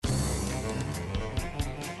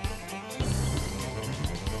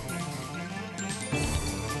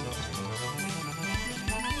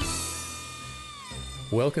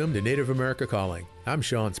Welcome to Native America Calling. I'm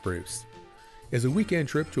Sean Spruce. Is a weekend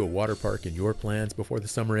trip to a water park in your plans before the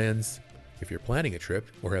summer ends? If you're planning a trip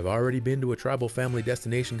or have already been to a tribal family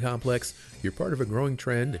destination complex, you're part of a growing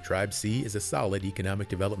trend that Tribe C is a solid economic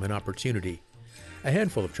development opportunity. A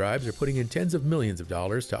handful of tribes are putting in tens of millions of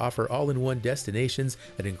dollars to offer all-in-one destinations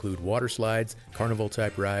that include water slides,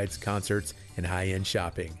 carnival-type rides, concerts, and high-end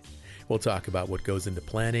shopping. We'll talk about what goes into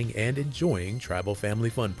planning and enjoying tribal family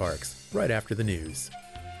fun parks right after the news.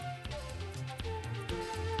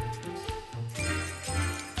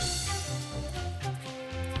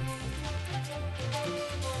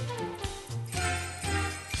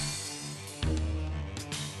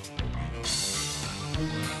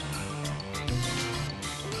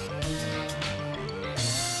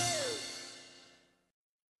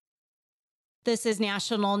 This is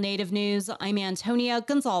National Native News. I'm Antonia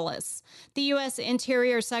Gonzalez. The U.S.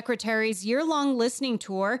 Interior Secretary's year-long listening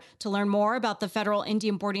tour to learn more about the federal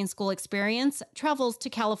Indian boarding school experience travels to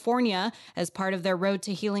California. As part of their Road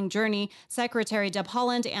to Healing journey, Secretary Deb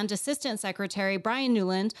Haaland and Assistant Secretary Brian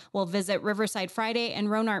Newland will visit Riverside Friday and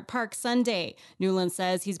Rohnert Park Sunday. Newland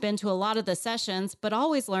says he's been to a lot of the sessions, but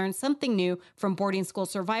always learns something new from boarding school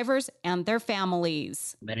survivors and their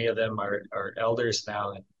families. Many of them are elders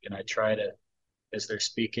now, and I try to, as they're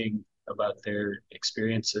speaking about their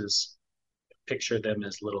experiences, picture them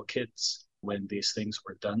as little kids when these things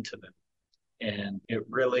were done to them. And it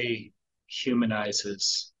really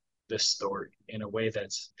humanizes this story in a way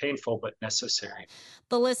that's painful but necessary.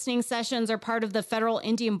 The listening sessions are part of the Federal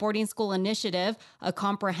Indian Boarding School Initiative, a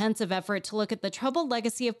comprehensive effort to look at the troubled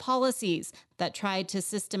legacy of policies that tried to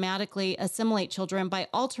systematically assimilate children by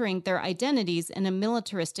altering their identities in a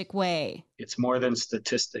militaristic way. It's more than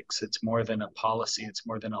statistics. It's more than a policy. It's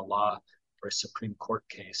more than a law or a Supreme Court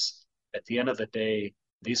case. At the end of the day,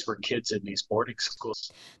 these were kids in these boarding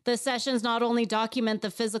schools. The sessions not only document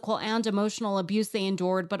the physical and emotional abuse they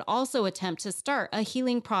endured, but also attempt to start a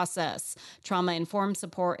healing process. Trauma-informed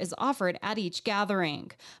support is offered at each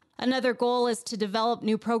gathering. Another goal is to develop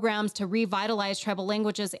new programs to revitalize tribal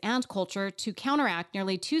languages and culture to counteract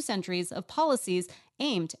nearly 2 centuries of policies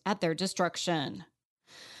aimed at their destruction.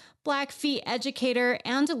 Blackfeet educator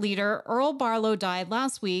and leader Earl Barlow died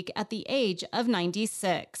last week at the age of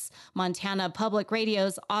 96. Montana Public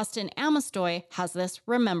Radio's Austin Amestoy has this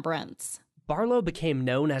remembrance. Barlow became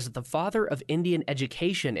known as the father of Indian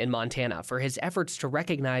education in Montana for his efforts to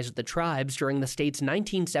recognize the tribes during the state's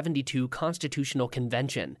 1972 Constitutional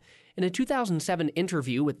Convention. In a 2007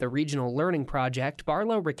 interview with the Regional Learning Project,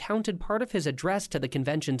 Barlow recounted part of his address to the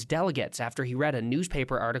convention's delegates after he read a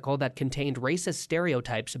newspaper article that contained racist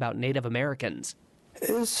stereotypes about Native Americans.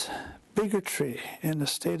 Is bigotry in the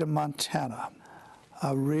state of Montana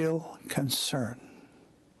a real concern?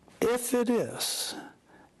 If it is,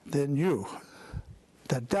 then you,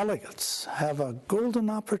 the delegates, have a golden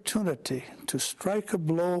opportunity to strike a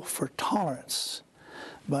blow for tolerance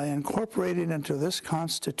by incorporating into this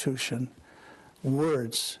Constitution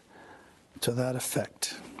words to that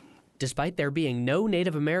effect. Despite there being no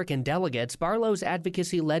Native American delegates, Barlow's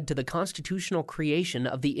advocacy led to the constitutional creation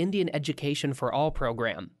of the Indian Education for All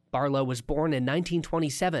program. Barlow was born in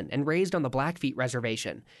 1927 and raised on the Blackfeet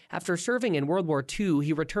Reservation. After serving in World War II,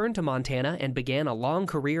 he returned to Montana and began a long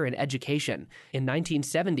career in education. In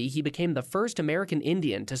 1970, he became the first American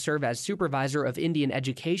Indian to serve as supervisor of Indian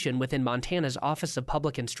education within Montana's Office of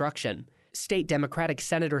Public Instruction. State Democratic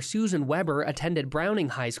Senator Susan Weber attended Browning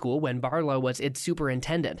High School when Barlow was its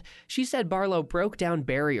superintendent. She said Barlow broke down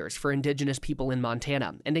barriers for Indigenous people in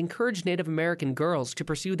Montana and encouraged Native American girls to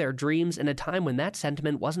pursue their dreams in a time when that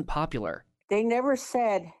sentiment wasn't popular. They never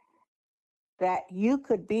said that you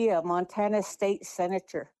could be a Montana state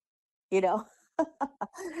senator, you know.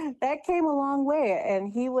 That came a long way, and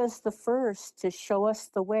he was the first to show us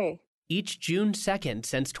the way. Each June 2nd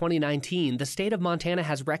since 2019, the state of Montana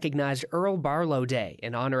has recognized Earl Barlow Day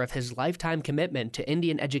in honor of his lifetime commitment to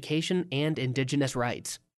Indian education and Indigenous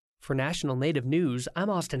rights. For National Native News, I'm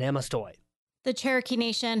Austin Amestoy. The Cherokee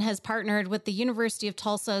Nation has partnered with the University of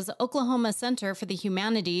Tulsa's Oklahoma Center for the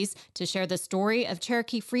Humanities to share the story of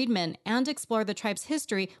Cherokee freedmen and explore the tribe's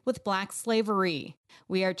history with Black slavery.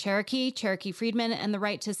 We Are Cherokee, Cherokee Freedmen, and the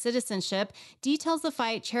Right to Citizenship details the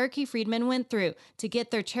fight Cherokee freedmen went through to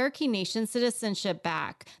get their Cherokee Nation citizenship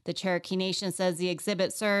back. The Cherokee Nation says the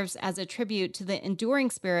exhibit serves as a tribute to the enduring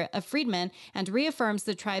spirit of freedmen and reaffirms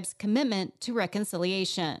the tribe's commitment to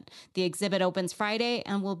reconciliation. The exhibit opens Friday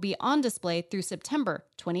and will be on display through September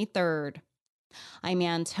 23rd. I'm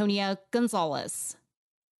Antonia Gonzalez.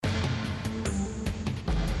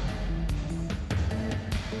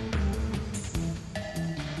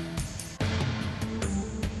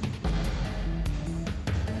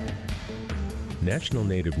 National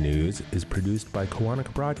Native News is produced by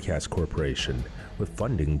Koahnic Broadcast Corporation with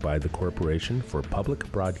funding by the Corporation for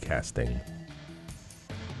Public Broadcasting.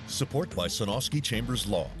 Support by Sonosky Chambers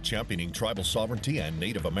Law, championing tribal sovereignty and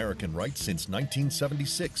Native American rights since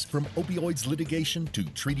 1976. From opioids litigation to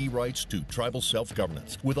treaty rights to tribal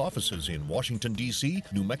self-governance. With offices in Washington, D.C.,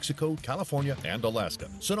 New Mexico, California, and Alaska.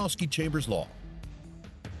 Sonosky Chambers Law.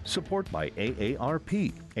 Support by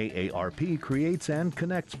AARP. AARP creates and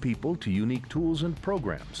connects people to unique tools and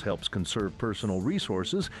programs, helps conserve personal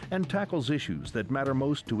resources, and tackles issues that matter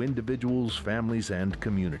most to individuals, families, and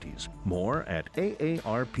communities. More at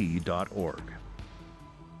aarp.org.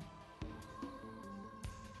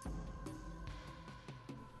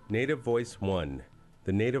 Native Voice One,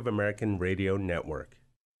 the Native American Radio Network.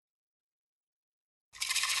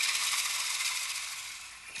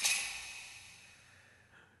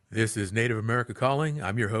 This is Native America Calling.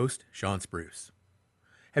 I'm your host, Sean Spruce.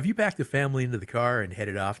 Have you packed a family into the car and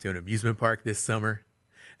headed off to an amusement park this summer?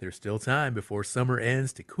 There's still time before summer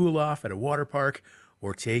ends to cool off at a water park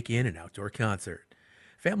or take in an outdoor concert.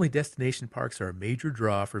 Family destination parks are a major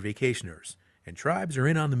draw for vacationers, and tribes are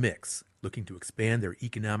in on the mix, looking to expand their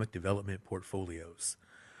economic development portfolios.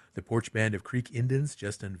 The Porch Band of Creek Indians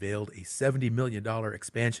just unveiled a $70 million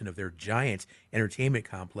expansion of their giant entertainment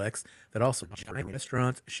complex that also giant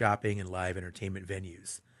restaurants, shopping, and live entertainment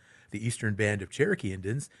venues. The Eastern Band of Cherokee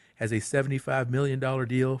Indians has a $75 million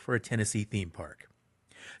deal for a Tennessee theme park.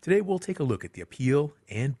 Today we'll take a look at the appeal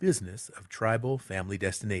and business of tribal family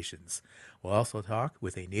destinations. We'll also talk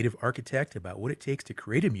with a Native architect about what it takes to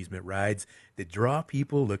create amusement rides that draw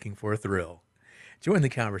people looking for a thrill. Join the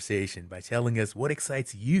conversation by telling us what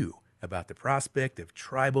excites you about the prospect of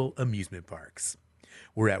tribal amusement parks.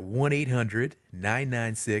 We're at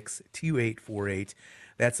 1-800-996-2848.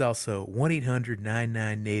 That's also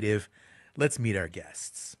 1-800-99-NATIVE. Let's meet our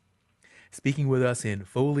guests. Speaking with us in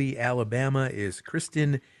Foley, Alabama is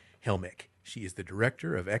Kristen Helmick. She is the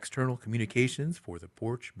Director of External Communications for the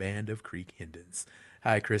Porch Band of Creek Indians.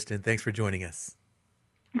 Hi, Kristen. Thanks for joining us.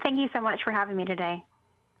 Thank you so much for having me today.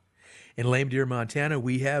 In Lame Deer, Montana,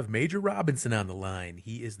 we have Major Robinson on the line.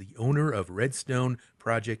 He is the owner of Redstone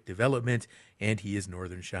Project Development, and he is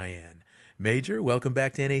Northern Cheyenne. Major, welcome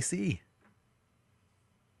back to NAC.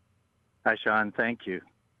 Hi, Sean. Thank you.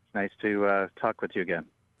 It's nice to talk with you again.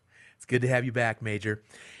 It's good to have you back, Major.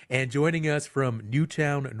 And joining us from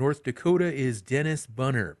Newtown, North Dakota is Dennis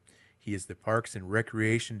Bunner. He is the Parks and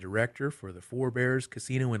Recreation Director for the Four Bears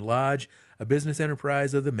Casino and Lodge, a business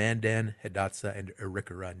enterprise of the Mandan, Hidatsa, and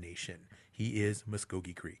Arikara Nation. He is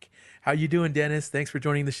Muskogee Creek. How you doing, Dennis? Thanks for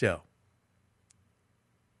joining the show.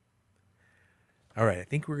 All right, I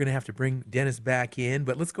think we're going to have to bring Dennis back in,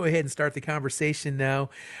 but let's go ahead and start the conversation now.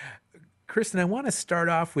 Kristen, I want to start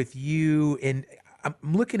off with you, and I'm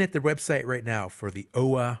looking at the website right now for the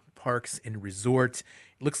OWA Parks and Resort.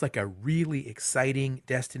 It looks like a really exciting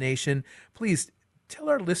destination. Please tell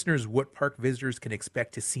our listeners what park visitors can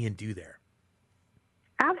expect to see and do there.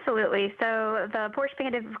 Absolutely. So the Porch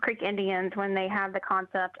Band of Creek Indians, when they had the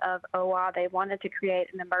concept of OWA, they wanted to create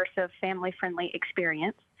an immersive, family-friendly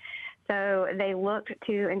experience. So they looked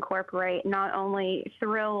to incorporate not only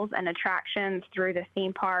thrills and attractions through the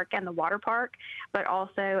theme park and the water park, but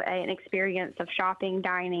also an experience of shopping,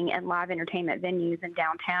 dining, and live entertainment venues in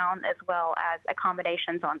downtown, as well as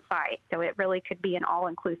accommodations on site. So it really could be an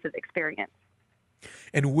all-inclusive experience.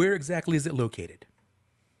 And where exactly is it located?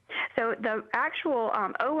 So the actual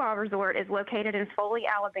OWA resort is located in Foley,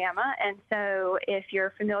 Alabama, and so if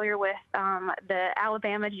you're familiar with the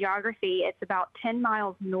Alabama geography, it's about 10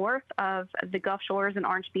 miles north of the Gulf Shores and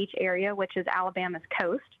Orange Beach area, which is Alabama's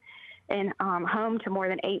coast, and home to more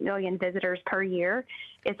than 8 million visitors per year.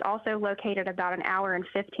 It's also located about an hour and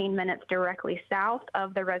 15 minutes directly south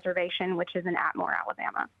of the reservation, which is in Atmore,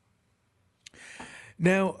 Alabama.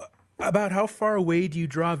 Now, about how far away do you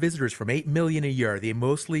draw visitors from? 8 million a year. Are they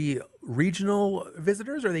mostly regional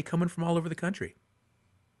visitors, or are they coming from all over the country?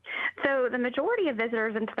 So the majority of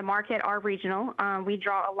visitors into the market are regional. We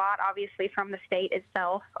draw a lot, obviously, from the state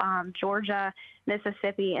itself. Georgia,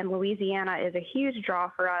 Mississippi, and Louisiana is a huge draw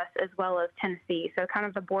for us, as well as Tennessee, so kind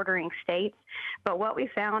of the bordering states. But what we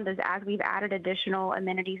found is as we've added additional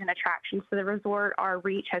amenities and attractions to the resort, our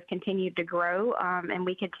reach has continued to grow, and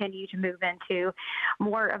we continue to move into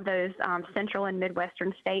more of those central and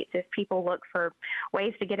Midwestern states if people look for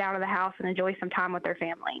ways to get out of the house and enjoy some time with their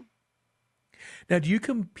family. Now, do you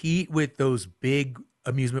compete with those big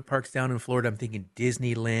amusement parks down in Florida? I'm thinking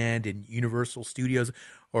Disneyland and Universal Studios,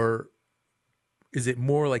 or is it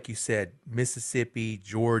more like you said, Mississippi,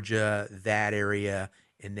 Georgia, that area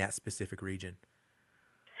in that specific region?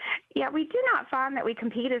 Yeah, we do not find that we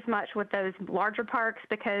compete as much with those larger parks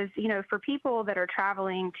because, for people that are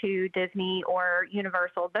traveling to Disney or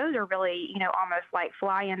Universal, those are really, almost like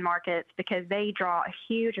fly-in markets because they draw a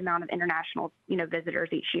huge amount of international, visitors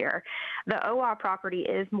each year. The OWA property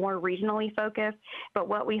is more regionally focused, but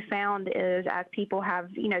what we found is as people have,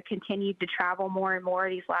 continued to travel more and more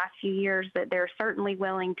these last few years, that they're certainly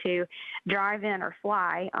willing to drive in or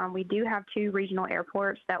fly. We do have 2 regional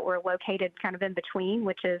airports that were located kind of in between,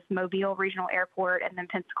 which is Mobile Regional Airport, and then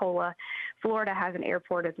Pensacola, Florida has an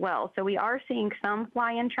airport as well. So we are seeing some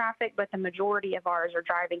fly-in traffic, but the majority of ours are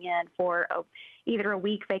driving in for either a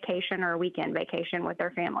week vacation or a weekend vacation with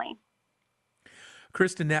their family.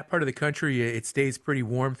 Kristen, that part of the country, it stays pretty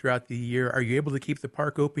warm throughout the year. Are you able to keep the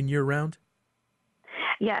park open year-round?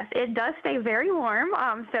 Yes, it does stay very warm.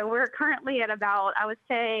 So we're currently at about, I would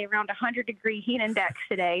say, around 100-degree heat index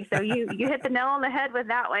today. So you hit the nail on the head with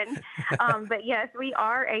that one. But yes, we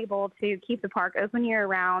are able to keep the park open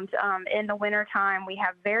year-round. In the wintertime, we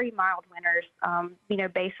have very mild winters,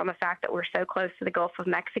 based on the fact that we're so close to the Gulf of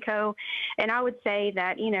Mexico. And I would say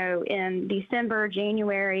that, in December,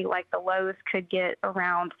 January, like the lows could get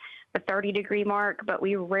around the 30-degree mark, but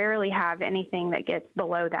we rarely have anything that gets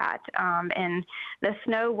below that. And the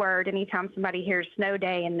snow word, anytime somebody hears snow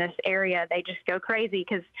day in this area, they just go crazy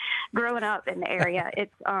because growing up in the area,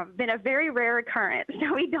 it's been a very rare occurrence.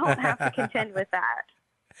 So we don't have to contend with that.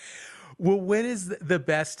 Well, when is the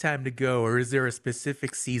best time to go, or is there a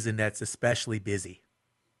specific season that's especially busy?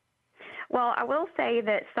 Well, I will say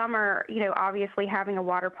that summer, obviously having a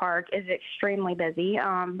water park is extremely busy.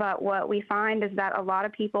 But what we find is that a lot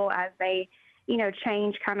of people, as they,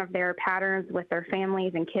 change kind of their patterns with their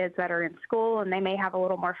families and kids that are in school, and they may have a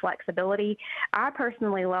little more flexibility. I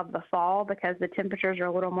personally love the fall because the temperatures are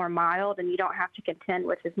a little more mild and you don't have to contend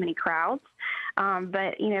with as many crowds.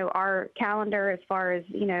 But, our calendar as far as,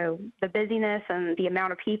 the busyness and the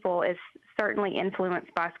amount of people is certainly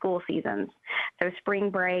influenced by school seasons. So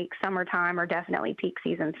spring break, summertime are definitely peak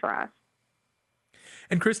seasons for us.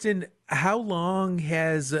 And Kristen, how long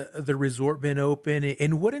has the resort been open,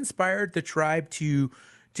 and what inspired the tribe to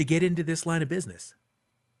get into this line of business?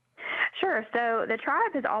 Sure. So the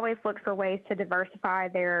tribe has always looked for ways to diversify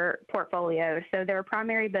their portfolio. So their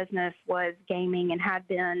primary business was gaming and had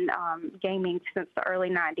been gaming since the early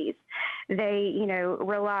 90s. They,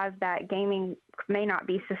 realized that gaming may not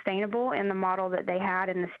be sustainable in the model that they had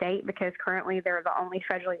in the state because currently they're the only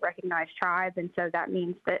federally recognized tribe, and so that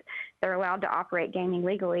means that they're allowed to operate gaming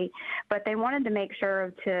legally. But they wanted to make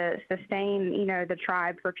sure to sustain, the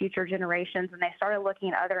tribe for future generations, and they started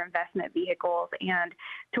looking at other investment vehicles, and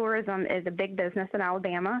tourism is a big business in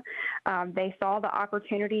Alabama. They saw the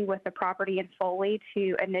opportunity with the property in Foley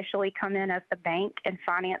to initially come in as the bank and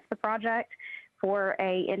finance the project for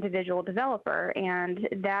a individual developer, and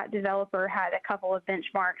that developer had a couple of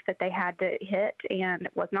benchmarks that they had to hit and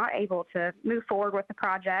was not able to move forward with the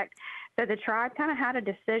project. So the tribe kind of had a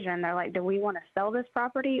decision. They're like, do we want to sell this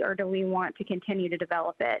property or do we want to continue to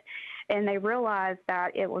develop it? And they realized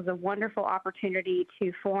that it was a wonderful opportunity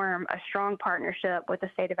to form a strong partnership with the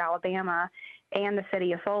state of Alabama and the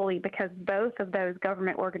city of Foley because both of those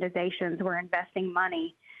government organizations were investing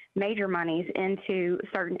major monies into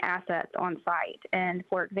certain assets on site. And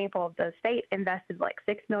for example, the state invested like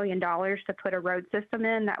 $6 million to put a road system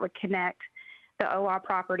in that would connect the OWA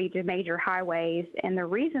property to major highways. And the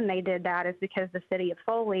reason they did that is because the city of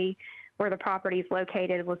Foley, where the property is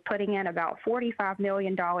located, was putting in about $45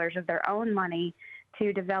 million of their own money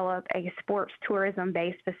to develop a sports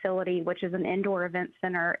tourism-based facility, which is an indoor event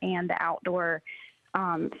center and the outdoor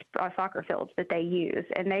soccer fields that they use.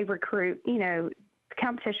 And they recruit,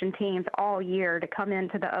 competition teams all year to come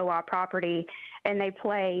into the OWA property, and they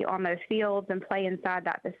play on those fields and play inside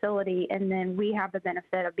that facility. And then we have the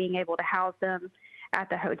benefit of being able to house them at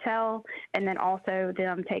the hotel, and then also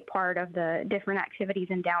them take part of the different activities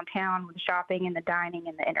in downtown with the shopping and the dining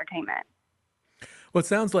and the entertainment. Well, it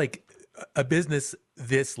sounds like a business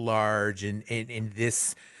this large and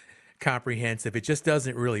this comprehensive, it just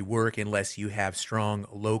doesn't really work unless you have strong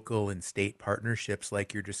local and state partnerships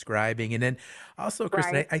like you're describing. And then also,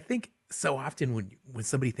 Kristen, right. I think so often when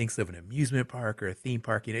somebody thinks of an amusement park or a theme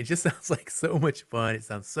park, it just sounds like so much fun. It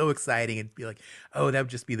sounds so exciting and be like, oh, that would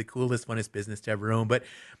just be the coolest, funnest business to ever own. But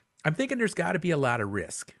I'm thinking there's got to be a lot of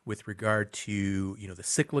risk with regard to, the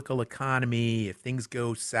cyclical economy. If things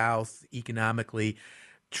go south economically,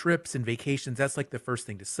 trips and vacations, that's like the first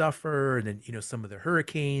thing to suffer. And then, some of the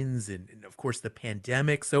hurricanes and of course the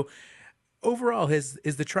pandemic. So overall, is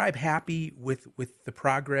the tribe happy with the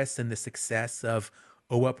progress and the success of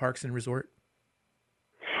OWA Parks and Resort?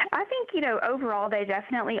 I think overall they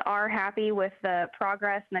definitely are happy with the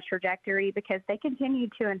progress and the trajectory because they continue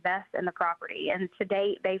to invest in the property. And to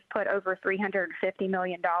date, they've put over $350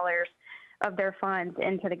 million of their funds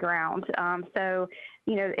into the ground. So,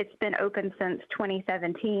 it's been open since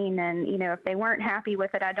 2017. And, if they weren't happy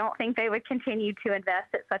with it, I don't think they would continue to invest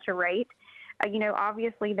at such a rate.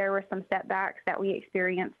 Obviously there were some setbacks that we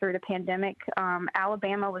experienced through the pandemic.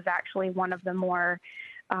 Alabama was actually one of the more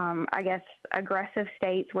aggressive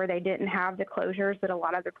states where they didn't have the closures that a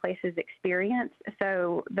lot of other places experienced.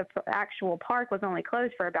 So the actual park was only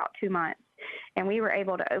closed for about 2 months. And we were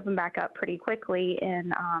able to open back up pretty quickly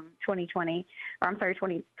in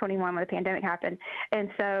 2021 when the pandemic happened. And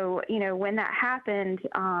so, when that happened,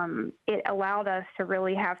 it allowed us to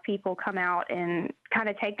really have people come out and kind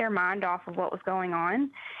of take their mind off of what was going on.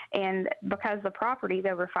 And because the property is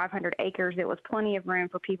over 500 acres, it was plenty of room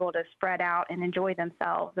for people to spread out and enjoy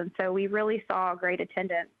themselves. And so we really saw great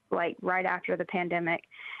attendance right after the pandemic,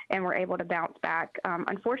 and were able to bounce back.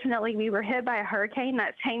 Unfortunately, we were hit by a hurricane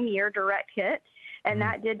that same year, direct hit, and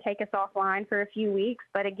that did take us offline for a few weeks.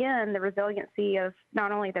 But again, the resiliency of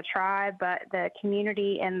not only the tribe, but the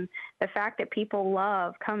community and the fact that people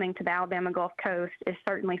love coming to the Alabama Gulf Coast is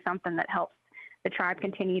certainly something that helps the tribe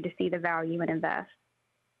continue to see the value and invest.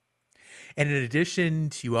 And in addition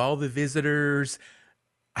to all the visitors,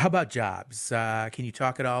 how about jobs? Can you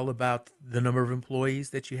talk at all about the number of employees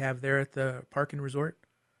that you have there at the park and resort?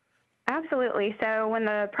 Absolutely. So when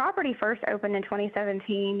the property first opened in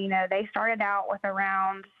 2017, they started out with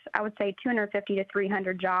around, I would say, 250 to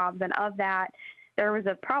 300 jobs. And of that, there was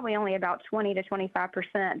probably only about 20 to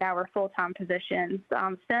 25% that were full-time positions.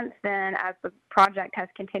 Since then, as the project has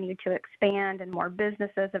continued to expand and more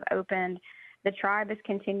businesses have opened, the tribe has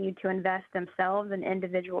continued to invest themselves in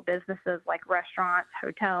individual businesses like restaurants,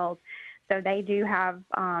 hotels. So they do have,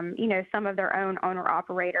 some of their own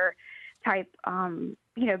owner-operator type,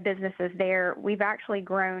 businesses there. We've actually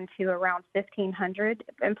grown to around 1,500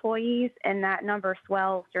 employees, and that number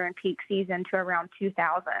swells during peak season to around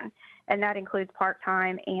 2,000. And that includes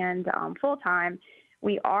part-time and full-time.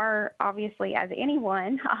 We are obviously, as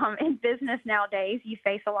anyone in business nowadays, you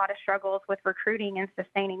face a lot of struggles with recruiting and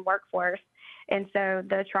sustaining workforce. And so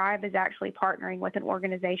the tribe is actually partnering with an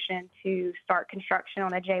organization to start construction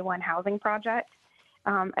on a J1 housing project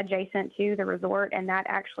adjacent to the resort, and that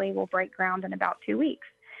actually will break ground in about 2 weeks.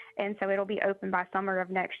 And so it'll be open by summer of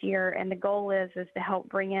next year. And the goal is to help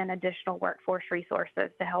bring in additional workforce resources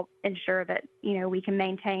to help ensure that, we can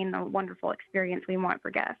maintain the wonderful experience we want for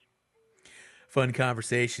guests. Fun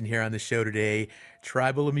conversation here on the show today.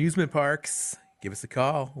 Tribal Amusement Parks. Give us a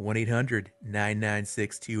call,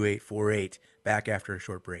 1-800-996-2848. Back after a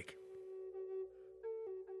short break.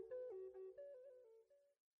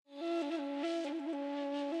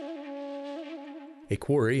 A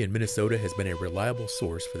quarry in Minnesota has been a reliable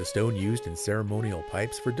source for the stone used in ceremonial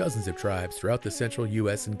pipes for dozens of tribes throughout the central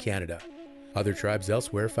U.S. and Canada. Other tribes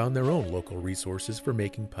elsewhere found their own local resources for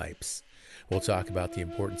making pipes. We'll talk about the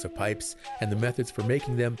importance of pipes and the methods for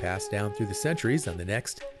making them passed down through the centuries on the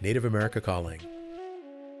next Native America Calling.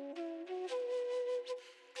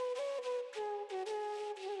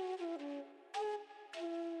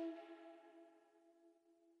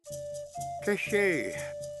 Keshe,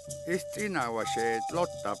 istina washe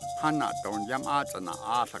lotta panaton yam atana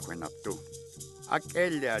asaquinaptu.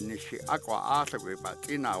 Akelia nishi aqua asaquipa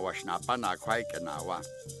tina washna pana quaikenawa.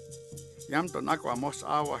 Yamton aqua mos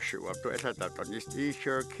awashu up to esataton is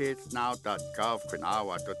esurekidsnow.gov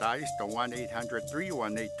quinawa to daiston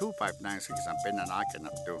 1-800-318-2596 and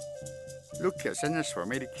penanakenaptu. Look here, Centers for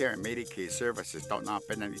Medicare and Medicaid Services don't not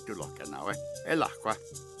penanitu lokanawe. Elaqua.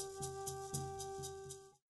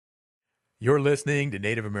 You're listening to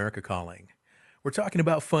Native America Calling. We're talking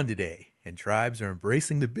about fun today, and tribes are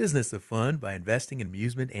embracing the business of fun by investing in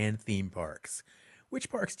amusement and theme parks. Which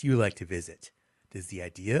parks do you like to visit? Does the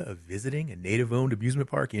idea of visiting a Native-owned amusement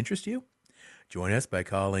park interest you? Join us by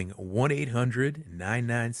calling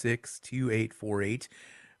 1-800-996-2848,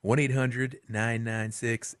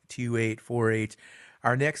 1-800-996-2848.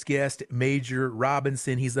 Our next guest, Major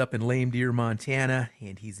Robinson, he's up in Lame Deer, Montana,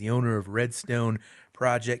 and he's the owner of Redstone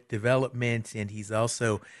Project Development, and he's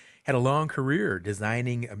also had a long career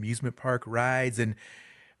designing amusement park rides. And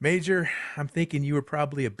Major, I'm thinking you were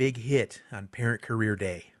probably a big hit on Parent Career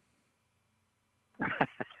Day.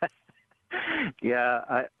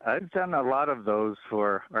 Yeah, I've done a lot of those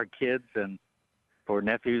for our kids and for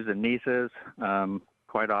nephews and nieces.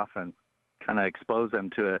 Quite often, kind of expose them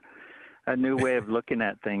to a new way of looking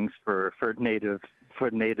at things for native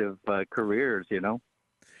careers,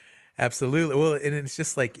 Absolutely. Well, and it's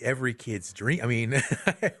just like every kid's dream. I mean,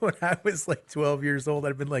 when I was like 12 years old,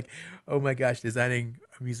 I'd been like, oh my gosh, designing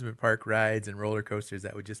amusement park rides and roller coasters,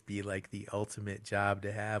 that would just be like the ultimate job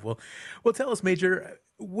to have. Well, tell us, Major,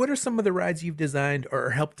 what are some of the rides you've designed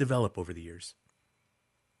or helped develop over the years?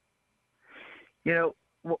 You know,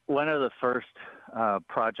 one of the first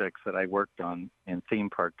projects that I worked on in theme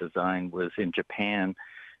park design was in Japan.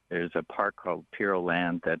 There's a park called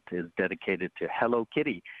Piroland that is dedicated to Hello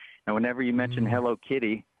Kitty. And whenever you mention Hello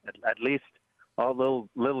Kitty, at least all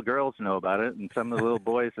little girls know about it, and some of the little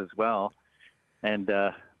boys as well. And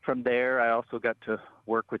from there, I also got to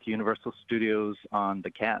work with Universal Studios on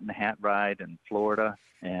the Cat in the Hat ride in Florida.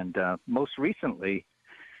 And most recently,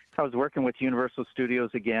 I was working with Universal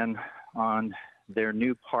Studios again on their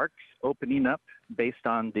new parks opening up based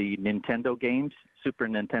on the Nintendo games, Super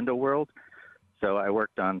Nintendo World. So I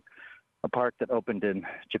worked on a park that opened in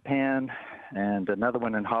Japan and another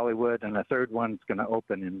one in Hollywood, and a third one's going to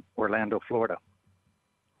open in Orlando, Florida.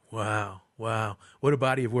 Wow. What a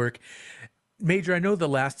body of work. Major, I know the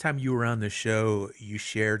last time you were on the show, you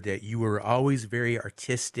shared that you were always very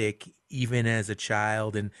artistic, even as a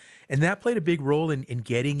child, and that played a big role in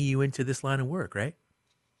getting you into this line of work, right?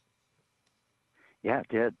 Yeah, it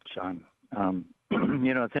did, Sean.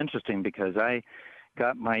 It's interesting because I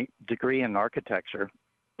got my degree in architecture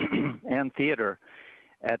and theater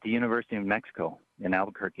at the University of Mexico in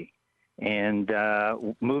Albuquerque, and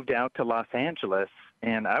moved out to Los Angeles.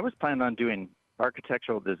 And I was planning on doing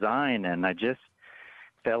architectural design, and I just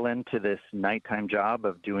fell into this nighttime job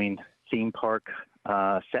of doing theme park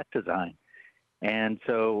set design. And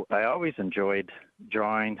so I always enjoyed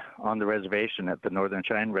drawing on the reservation at the Northern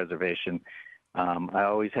Cheyenne Reservation. I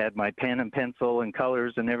always had my pen and pencil and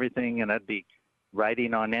colors and everything, and I'd be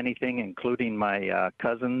writing on anything, including my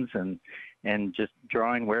cousins, and just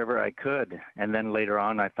drawing wherever I could. And then later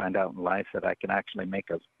on, I find out in life that I can actually make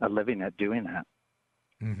a living at doing that.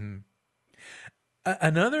 Mm-hmm.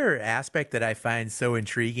 Another aspect that I find so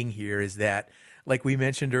intriguing here is that, like we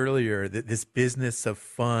mentioned earlier, that this business of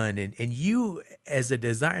fun, and you as a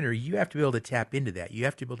designer, you have to be able to tap into that. You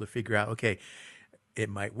have to be able to figure out, okay, it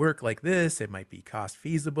might work like this. It might be cost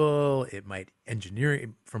feasible. It might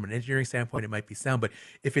from an engineering standpoint, it might be sound. But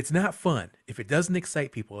if it's not fun, if it doesn't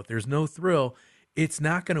excite people, if there's no thrill, it's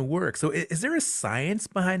not going to work. So is there a science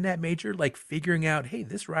behind that, Major? Like figuring out, hey,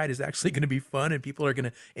 this ride is actually going to be fun and people are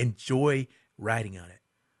going to enjoy riding on it?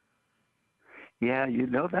 Yeah,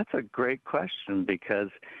 that's a great question because,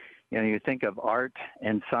 you think of art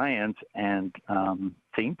and science, and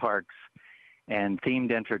theme parks and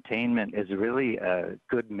themed entertainment is really a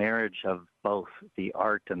good marriage of both the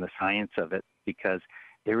art and the science of it, because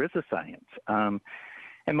there is a science.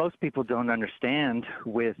 And most people don't understand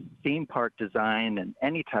with theme park design and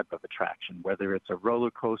any type of attraction, whether it's a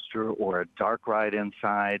roller coaster or a dark ride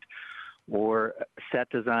inside or set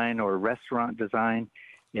design or restaurant design,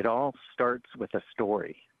 it all starts with a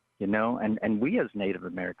story. And we as Native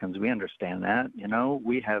Americans, we understand that.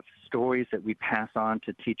 We have stories that we pass on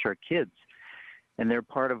to teach our kids, and they're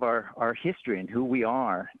part of our history and who we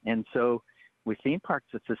are. And so with theme parks,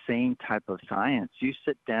 it's the same type of science. You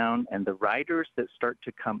sit down, and the writers that start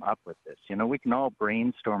to come up with this, we can all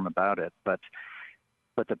brainstorm about it, but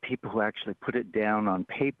the people who actually put it down on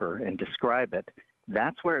paper and describe it,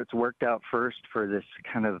 that's where it's worked out first for this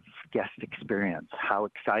kind of guest experience, how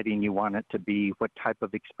exciting you want it to be, what type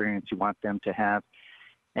of experience you want them to have.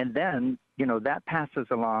 And then, that passes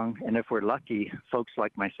along. And if we're lucky, folks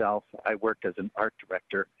like myself, I worked as an art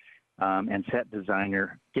director and set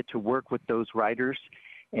designer, get to work with those writers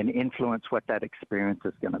and influence what that experience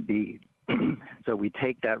is going to be. So we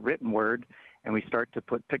take that written word and we start to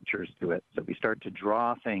put pictures to it. So we start to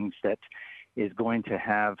draw things that is going to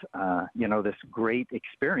have, this great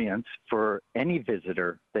experience for any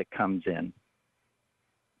visitor that comes in.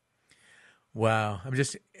 Wow. I'm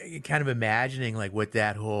just kind of imagining like what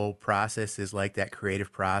that whole process is like, that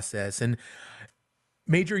creative process. And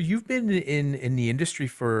Major, you've been in the industry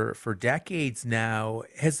for decades now.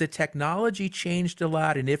 Has the technology changed a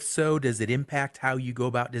lot? And if so, does it impact how you go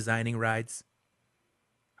about designing rides?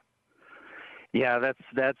 Yeah,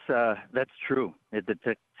 that's true.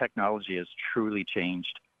 The technology has truly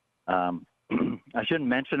changed. I shouldn't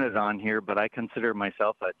mention it on here, but I consider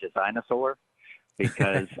myself a designosaur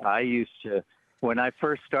because I used to, when I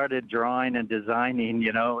first started drawing and designing,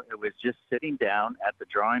 it was just sitting down at the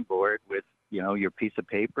drawing board with, your piece of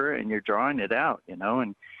paper and you're drawing it out,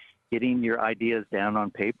 and getting your ideas down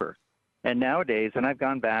on paper. And nowadays, and I've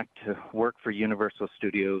gone back to work for Universal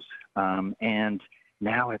Studios, and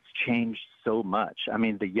now it's changed so much. I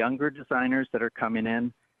mean, the younger designers that are coming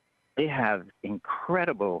in, they have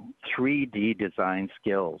incredible 3D design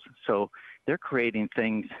skills. So they're creating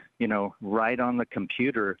things, right on the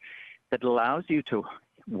computer that allows you to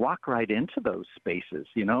walk right into those spaces.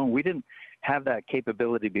 We didn't have that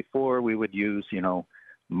capability before. We would use,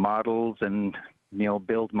 models and,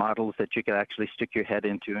 build models that you could actually stick your head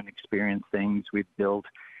into and experience things. We'd build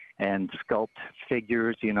and sculpt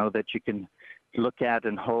figures, that you can look at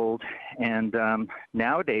and hold. And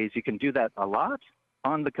nowadays you can do that a lot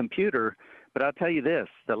on the computer. But I'll tell you this,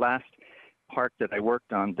 the last park that I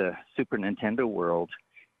worked on, the Super Nintendo World,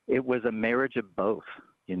 it was a marriage of both,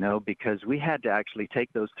 because we had to actually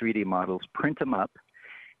take those 3D models, print them up,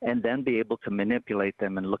 and then be able to manipulate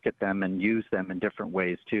them and look at them and use them in different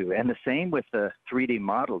ways too. And the same with the 3D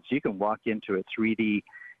models. You can walk into a 3D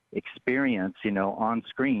experience, on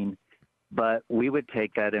screen, but we would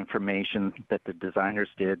take that information that the designers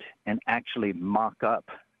did and actually mock up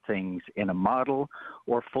things in a model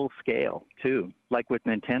or full scale too. Like with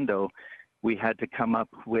Nintendo, we had to come up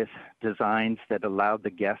with designs that allowed the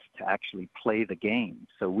guest to actually play the game.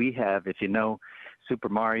 So we have, if you know Super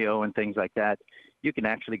Mario and things like that, you can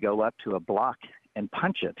actually go up to a block and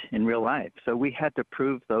punch it in real life. So we had to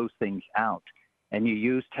prove those things out. And you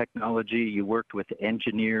used technology, you worked with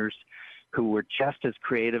engineers who were just as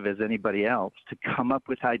creative as anybody else to come up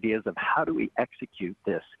with ideas of how do we execute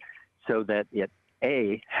this so that it,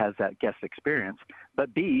 A, has that guest experience,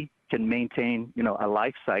 but B, can maintain, a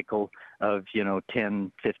life cycle of,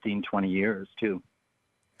 10, 15, 20 years too.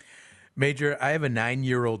 Major, I have a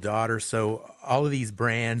 9-year-old daughter, so all of these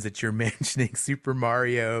brands that you're mentioning, Super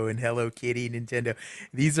Mario and Hello Kitty, Nintendo,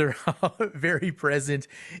 these are all very present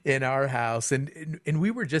in our house. And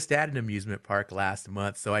we were just at an amusement park last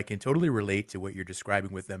month, so I can totally relate to what you're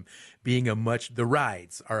describing with them being the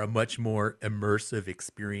rides are a much more immersive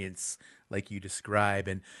experience like you describe.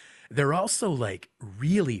 And they're also like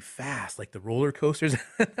really fast, like the roller coasters.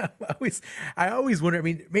 I always wonder,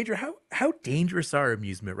 Major, how dangerous are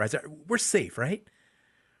amusement rides? We're safe, right?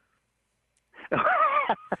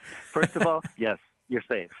 First of all, yes, you're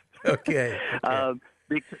safe. Okay.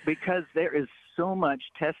 Because there is so much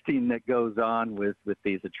testing that goes on with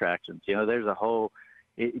these attractions. There's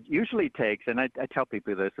it usually takes, and I tell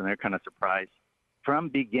people this and they're kind of surprised, from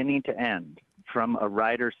beginning to end, from a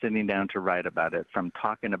rider sitting down to write about it, from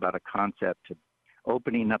talking about a concept to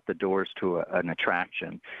opening up the doors to an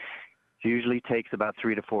attraction, it usually takes about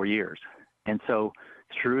 3 to 4 years. And so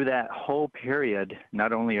through that whole period,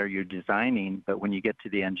 not only are you designing, but when you get to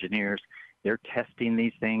the engineers, they're testing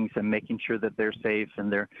these things and making sure that they're safe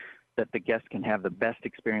and that the guests can have the best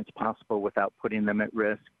experience possible without putting them at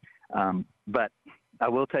risk. But I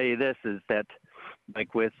will tell you this, is that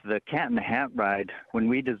like with the Cat in the Hat ride, when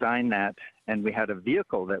we designed that, and we had a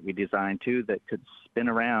vehicle that we designed too that could spin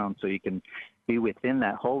around so you can be within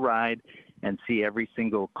that whole ride and see every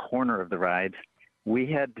single corner of the ride,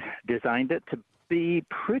 we had designed it to be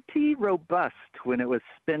pretty robust when it was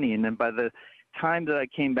spinning. And by the time that I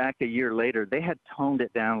came back a year later, they had toned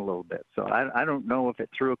it down a little bit. So I don't know if it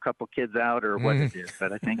threw a couple kids out or what it did,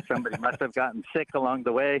 but I think somebody must have gotten sick along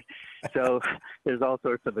the way. So there's all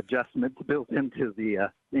sorts of adjustments built into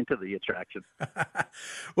the attraction.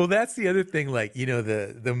 Well, that's the other thing, like,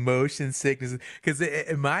 the motion sickness, because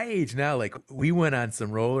at my age now, like, we went on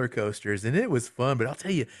some roller coasters and it was fun, but I'll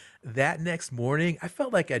tell you, that next morning, I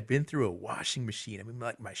felt like I'd been through a washing machine.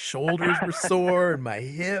 Like my shoulders were sore and my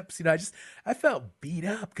hips, I felt beat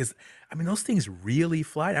up because, those things really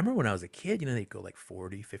fly. I remember when I was a kid, they'd go like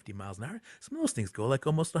 40, 50 miles an hour. Some of those things go like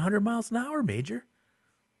almost 100 miles an hour, Major.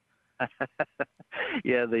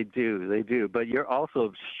 Yeah, they do. But you're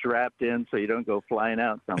also strapped in so you don't go flying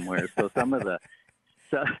out somewhere. So some of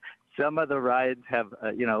the rides have,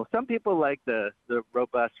 some people like the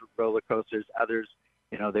robust roller coasters. Others,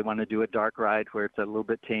 they want to do a dark ride where it's a little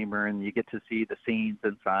bit tamer and you get to see the scenes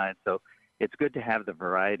inside. So it's good to have the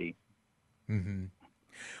variety. Mm-hmm.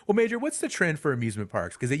 Well, Major, what's the trend for amusement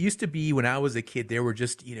parks? Because it used to be when I was a kid, there were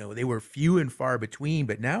just, they were few and far between.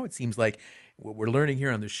 But now it seems like what we're learning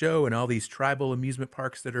here on the show and all these tribal amusement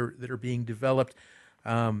parks that are being developed,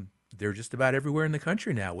 they're just about everywhere in the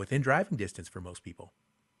country now, within driving distance for most people.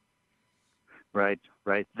 Right.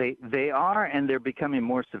 They are, and they're becoming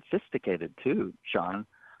more sophisticated too, Sean.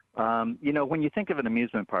 When you think of an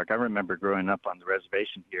amusement park, I remember growing up on the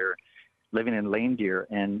reservation here, living in Lame Deer,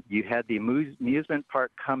 and you had the amusement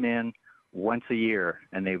park come in once a year,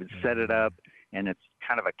 and they would set it up, and it's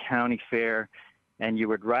kind of a county fair, and you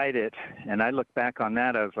would ride it. And I look back on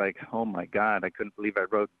that, I was like, oh my God, I couldn't believe I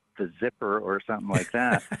rode the Zipper or something like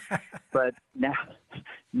that. But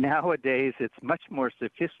nowadays, it's much more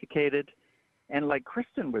sophisticated. And like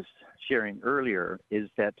Kristen was sharing earlier, is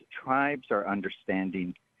that tribes are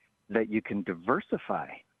understanding that you can diversify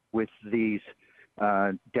with these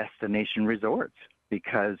destination resorts,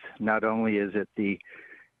 because not only is it the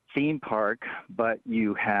theme park, but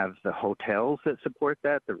you have the hotels that support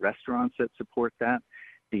that, the restaurants that support that,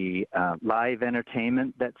 the live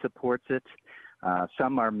entertainment that supports it.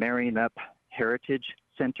 Some are marrying up heritage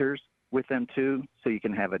centers with them too, so you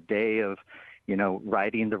can have a day of,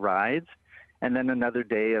 riding the rides, and then another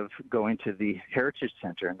day of going to the heritage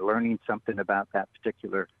center and learning something about that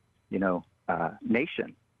particular,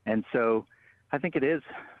 nation. And so I think it is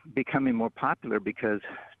becoming more popular because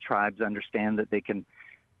tribes understand that they can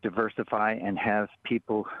diversify and have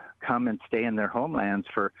people come and stay in their homelands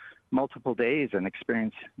for multiple days and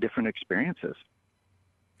experience different experiences.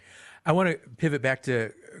 I want to pivot back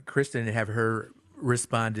to Kristen and have her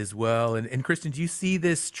respond as well. And Kristen, do you see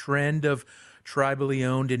this trend of tribally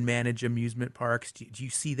owned and managed amusement parks? Do you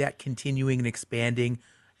see that continuing and expanding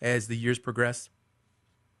as the years progress?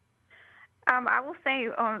 I will say,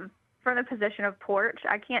 from the position of Porch,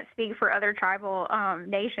 I can't speak for other tribal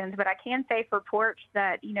nations, but I can say for Porch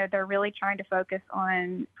that, they're really trying to focus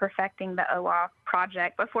on perfecting the OWA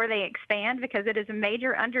project before they expand, because it is a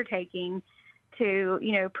major undertaking to,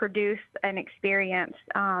 produce an experience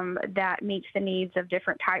that meets the needs of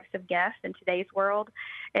different types of guests in today's world.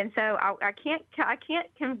 And so I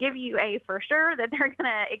can't give you a for sure that they're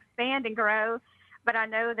going to expand and grow. But I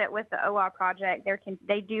know that with the OWA project,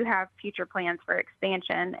 they do have future plans for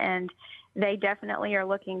expansion, and they definitely are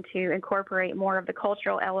looking to incorporate more of the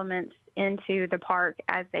cultural elements into the park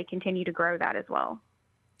as they continue to grow that as well.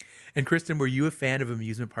 And Kristen, were you a fan of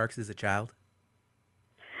amusement parks as a child?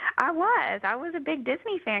 I was a big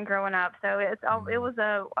Disney fan growing up, so it was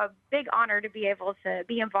a big honor to be able to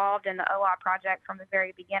be involved in the OWA project from the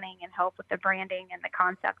very beginning and help with the branding and the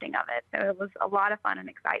concepting of it. So it was a lot of fun and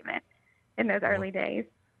excitement in those early days.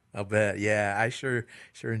 I'll bet. Yeah, I sure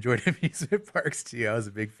enjoyed amusement parks too. I was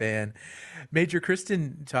a big fan. Major,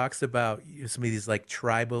 Kristen talks about some of these like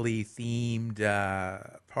tribally themed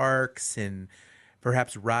parks and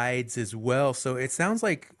perhaps rides as well. So it sounds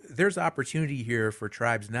like there's opportunity here for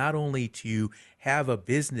tribes not only to have a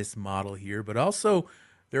business model here, but also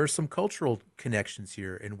there are some cultural connections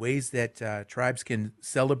here and ways that tribes can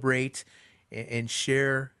celebrate and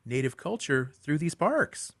share Native culture through these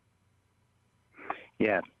parks.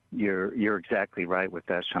 Yeah, you're exactly right with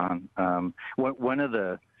that, Sean. One of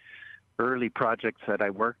the early projects that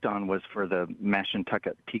I worked on was for the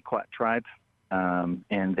Mashantucket Pequot tribe,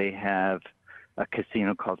 and they have a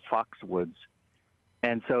casino called Foxwoods.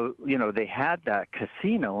 And so, they had that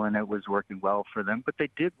casino and it was working well for them, but they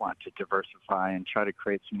did want to diversify and try to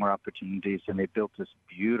create some more opportunities, and they built this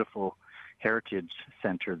beautiful heritage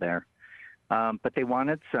center there. But they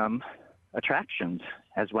wanted some attractions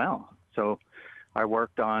as well. So I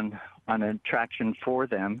worked on an attraction for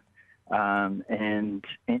them, and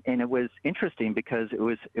it was interesting because it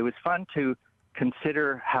was fun to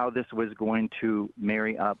consider how this was going to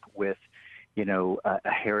marry up with, a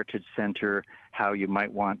heritage center, how you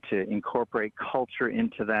might want to incorporate culture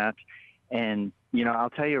into that. And, I'll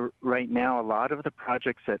tell you right now, a lot of the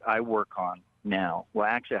projects that I work on now, well,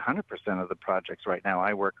 actually 100% of the projects right now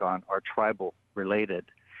I work on are tribal related.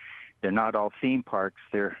 They're not all theme parks.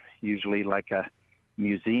 They're usually like a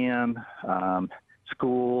museum,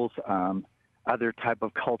 schools, other type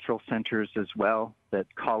of cultural centers as well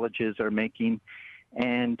that colleges are making.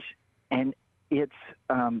 And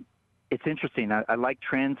it's interesting. I like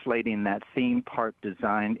translating that theme park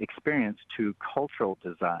design experience to cultural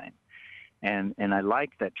design. And I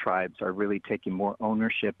like that tribes are really taking more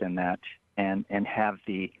ownership in that and have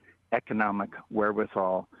the economic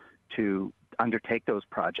wherewithal to undertake those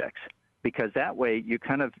projects. Because that way you're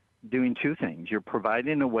kind of doing two things. You're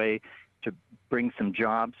providing a way to bring some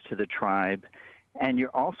jobs to the tribe, and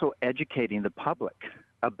you're also educating the public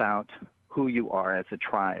about who you are as a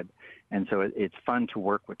tribe. And so it's fun to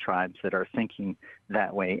work with tribes that are thinking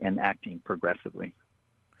that way and acting progressively.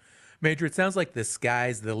 Major, it sounds like the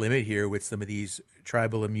sky's the limit here with some of these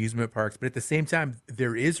tribal amusement parks, but at the same time,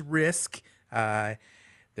 there is risk.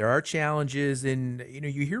 There are challenges, and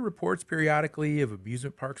you hear reports periodically of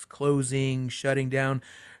amusement parks closing, shutting down.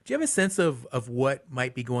 Do you have a sense of what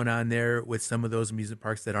might be going on there with some of those amusement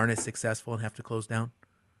parks that aren't as successful and have to close down?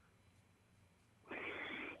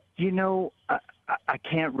 I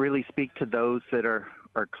can't really speak to those that are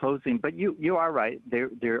closing, but you are right.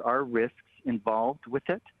 There are risks involved with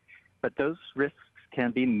it, but those risks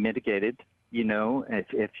can be mitigated,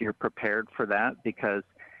 if you're prepared for that, because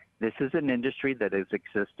this is an industry that has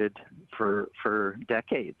existed for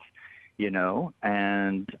decades.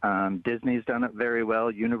 and Disney's done it very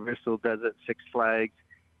well. Universal does it, Six Flags.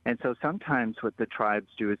 And so sometimes what the tribes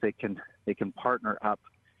do is they can partner up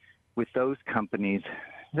with those companies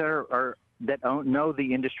that know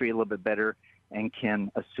the industry a little bit better and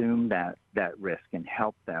can assume that risk and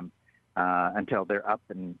help them until they're up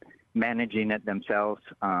and managing it themselves.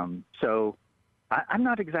 So I'm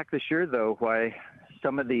not exactly sure, though, why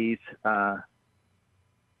some of these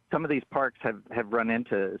parks have run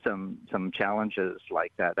into some challenges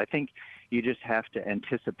like that. I think you just have to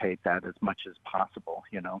anticipate that as much as possible,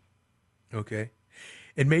 Okay.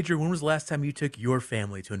 And Major, when was the last time you took your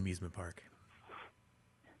family to an amusement park?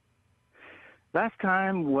 Last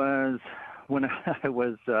time was when I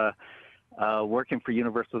was working for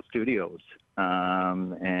Universal Studios,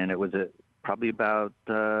 and it was probably about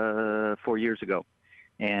 4 years ago.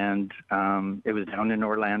 And it was down in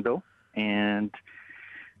Orlando, and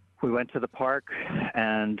we went to the park,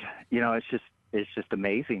 and it's just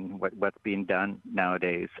amazing what's being done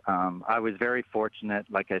nowadays. I was very fortunate,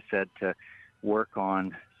 like I said, to work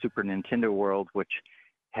on Super Nintendo World, which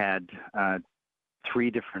had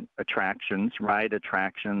 3 different attractions, ride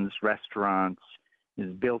attractions, restaurants,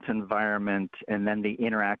 built environment, and then the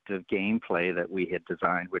interactive gameplay that we had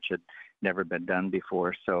designed, which had never been done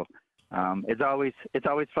before. So it's always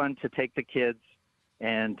fun to take the kids,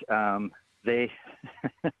 and they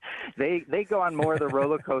go on more of the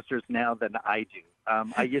roller coasters now than I do.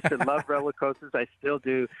 I used to love roller coasters, I still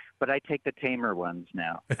do, but I take the tamer ones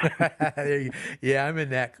now. Yeah, I'm in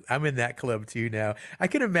that club too now. I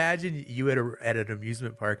can imagine you at an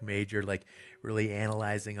amusement park, Major, like really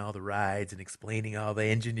analyzing all the rides and explaining all the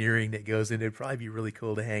engineering that goes in. It'd probably be really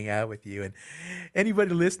cool to hang out with you. And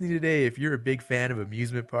anybody listening today, if you're a big fan of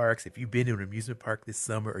amusement parks, if you've been to an amusement park this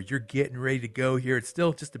summer, or you're getting ready to go here, it's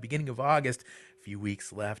still just the beginning of August, a few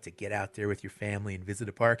weeks left to get out there with your family and visit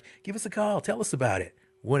a park, give us a call. Tell us about it.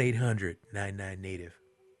 1-800-99-NATIVE.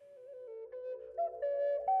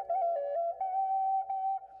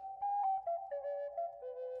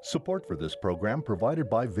 Support for this program provided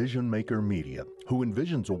by Vision Maker Media, who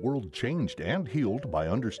envisions a world changed and healed by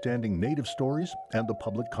understanding Native stories and the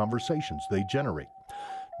public conversations they generate.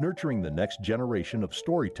 Nurturing the next generation of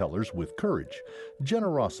storytellers with courage,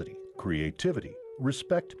 generosity, creativity,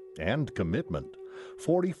 respect, and commitment.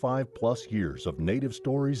 45-plus years of Native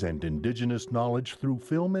stories and Indigenous knowledge through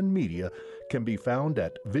film and media can be found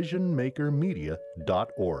at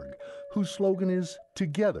visionmakermedia.org, whose slogan is,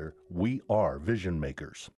 "Together, we are Vision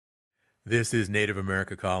Makers." This is Native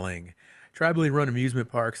America Calling. Tribally run amusement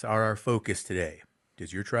parks are our focus today.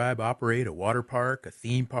 Does your tribe operate a water park, a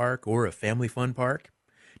theme park, or a family fun park?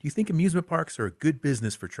 Do you think amusement parks are a good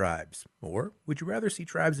business for tribes? Or would you rather see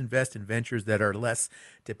tribes invest in ventures that are less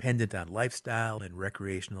dependent on lifestyle and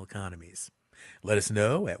recreational economies? Let us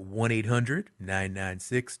know at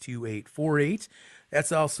 1-800-996-2848.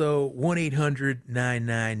 That's also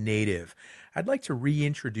 1-800-99-NATIVE. I'd like to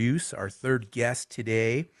reintroduce our third guest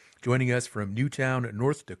today. Joining us from Newtown,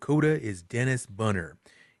 North Dakota is Dennis Bunner.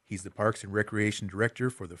 He's the Parks and Recreation Director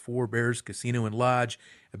for the Four Bears Casino and Lodge,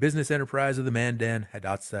 a business enterprise of the Mandan,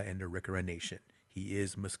 Hidatsa, and Arikara Nation. He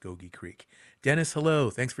is Muskogee Creek. Dennis, hello.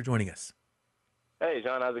 Thanks for joining us. Hey,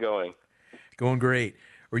 John. How's it going? Going great.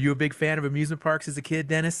 Were you a big fan of amusement parks as a kid,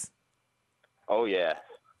 Dennis? Oh, yeah.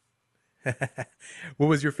 What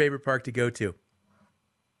was your favorite park to go to?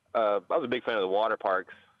 I was a big fan of the water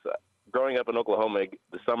parks. Growing up in Oklahoma,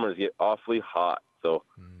 the summers get awfully hot, so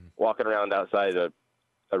walking around outside a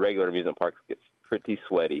regular amusement park gets pretty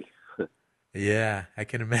sweaty. Yeah, I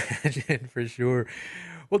can imagine for sure.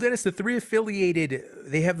 Well, Dennis, the 3 affiliated,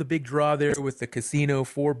 they have the big draw there with the casino,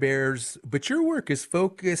 Four Bears, but your work is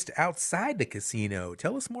focused outside the casino.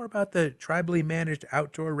 Tell us more about the tribally managed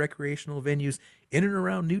outdoor recreational venues in and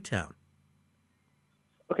around Newtown.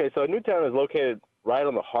 Okay, so Newtown is located right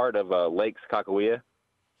on the heart of Lake Sakakawea.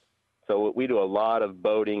 So we do a lot of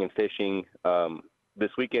boating and fishing.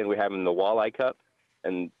 This weekend we're having the Walleye Cup,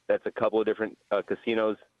 and that's a couple of different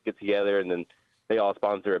casinos get together, and then they all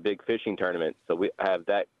sponsor a big fishing tournament. So we have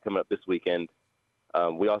that coming up this weekend.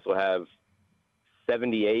 We also have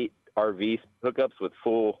 78 RV hookups with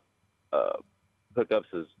full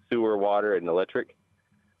hookups of sewer, water, and electric.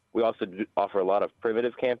 We also offer a lot of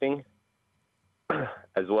primitive camping,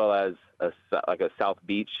 as well as a South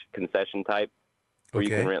Beach concession type, where you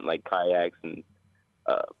can rent like kayaks and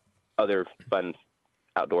other fun,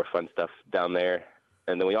 outdoor fun stuff down there.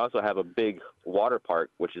 And then we also have a big water park,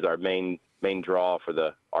 which is our main draw for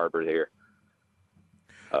the arbor here.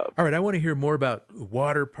 All right, I want to hear more about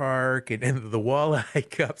water park and the Walleye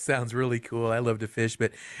Cup. Sounds really cool. I love to fish,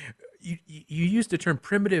 but you used the term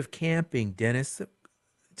primitive camping, Dennis.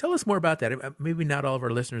 Tell us more about that. Maybe not all of our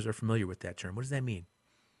listeners are familiar with that term. What does that mean?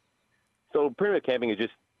 So primitive camping is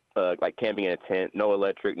just like camping in a tent, no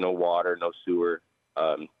electric, no water, no sewer,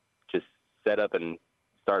 just set up and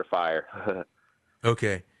start a fire.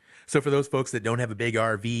 Okay. So for those folks that don't have a big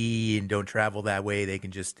RV and don't travel that way, they can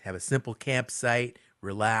just have a simple campsite,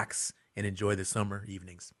 relax, and enjoy the summer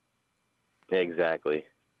evenings. Exactly.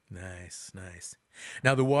 Nice, nice.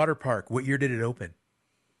 Now, the water park, what year did it open?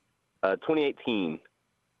 2018.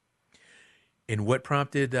 And what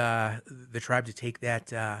prompted the tribe to take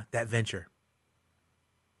that venture?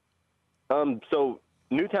 So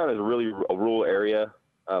Newtown is really a rural area.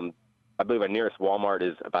 I believe our nearest Walmart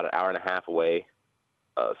is about an hour and a half away.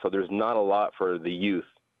 So there's not a lot for the youth.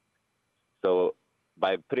 So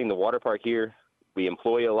by putting the water park here, we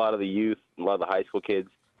employ a lot of the youth, a lot of the high school kids,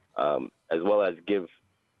 as well as give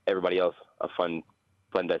everybody else a fun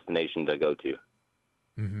destination to go to.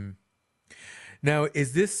 Mm-hmm. Now,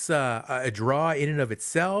 is this a draw in and of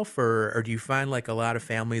itself, or do you find like a lot of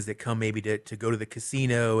families that come maybe to go to the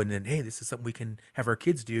casino and then, hey, this is something we can have our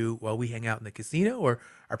kids do while we hang out in the casino? Or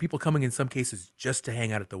are people coming in some cases just to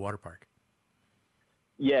hang out at the water park?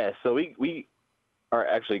 Yeah, so we are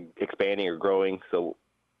actually expanding or growing. So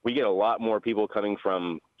we get a lot more people coming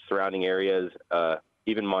from surrounding areas,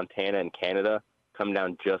 even Montana and Canada come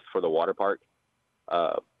down just for the water park.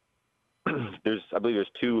 I believe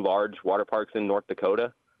there's 2 large water parks in North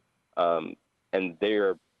Dakota, and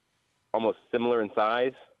they're almost similar in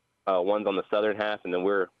size. One's on the southern half, and then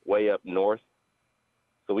we're way up north.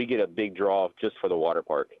 So we get a big draw just for the water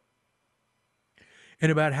park.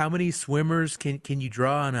 And about how many swimmers can you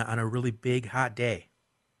draw on a really big hot day?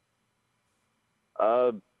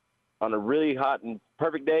 On a really hot and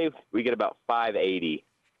perfect day, we get about 580.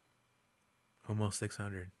 Almost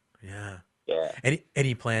 600. Yeah. Yeah.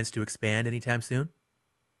 Any plans to expand anytime soon?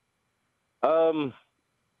 There's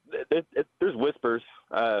whispers.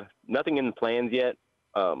 Nothing in the plans yet.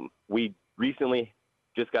 We recently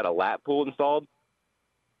just got a lap pool installed.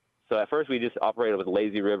 So at first we just operated with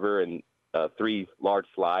Lazy River and 3 large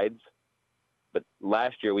slides. But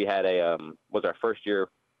last year we had was our first year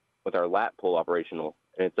with our lap pool operational.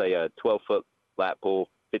 And it's a 12-foot lap pool,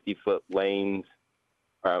 50-foot lanes.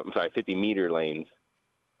 50-meter lanes.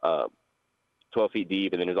 12 feet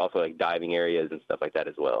deep, and then there's also like diving areas and stuff like that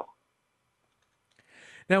as well.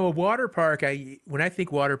 Now, a water park, when I think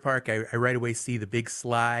water park, I right away see the big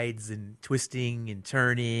slides and twisting and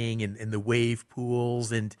turning and the wave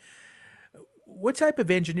pools. And what type of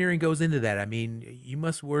engineering goes into that? I mean, you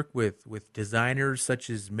must work with designers such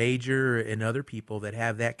as Major and other people that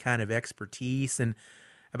have that kind of expertise. And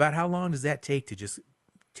about how long does that take to just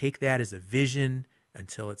take that as a vision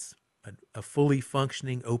until it's a fully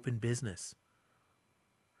functioning open business?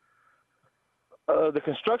 The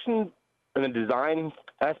construction and the design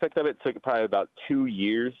aspect of it took probably about 2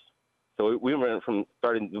 years. So we went from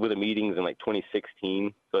starting with the meetings in like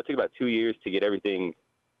 2016. So it took about 2 years to get everything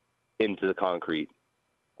into the concrete.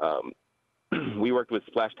 We worked with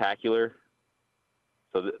Splashtacular.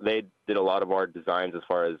 So they did a lot of our designs as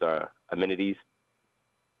far as amenities.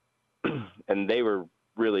 And they were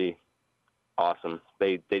really awesome.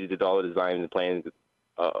 They did all the designs and plans,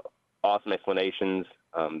 awesome explanations.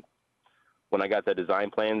 When I got the design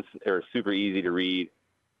plans, they were super easy to read.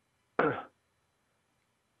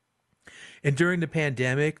 And during the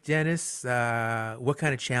pandemic, Dennis, what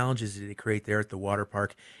kind of challenges did it create there at the water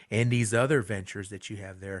park and these other ventures that you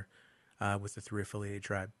have there with the 3 affiliated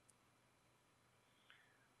tribe?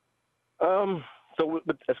 So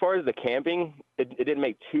as far as the camping, it didn't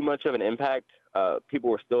make too much of an impact. People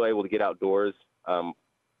were still able to get outdoors.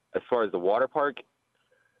 As far as the water park,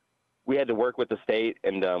 we had to work with the state,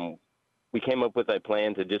 and we came up with a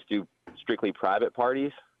plan to just do strictly private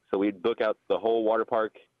parties. So we'd book out the whole water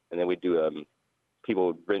park, and then we'd do people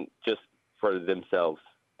would rent just for themselves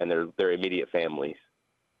and their immediate families.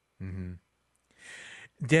 Mm-hmm.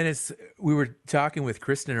 Dennis, we were talking with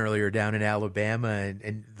Kristen earlier down in Alabama,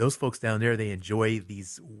 and those folks down there, they enjoy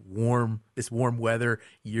this warm weather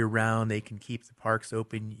year round. They can keep the parks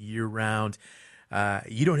open year round.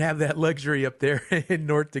 You don't have that luxury up there in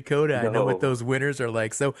North Dakota. No. I know what those winters are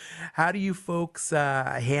like. So how do you folks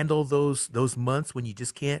handle those months when you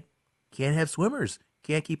just can't have swimmers,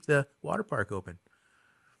 can't keep the water park open?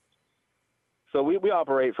 So we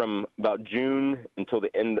operate from about June until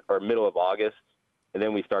the end or middle of August, and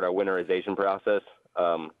then we start our winterization process.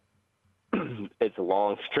 It's a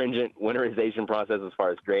long, stringent winterization process as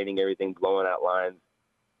far as draining everything, blowing out lines,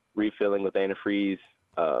 refilling with antifreeze.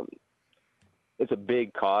 It's a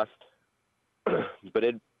big cost, but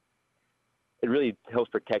it really helps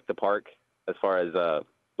protect the park as far as the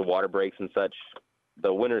water breaks and such.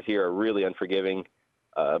 the winters here are really unforgiving.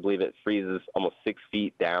 I believe it freezes almost 6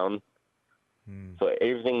 feet down. So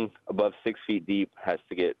everything above 6 feet deep has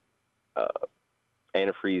to get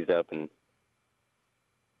antifreezed up and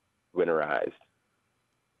winterized.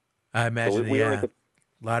 I imagine, a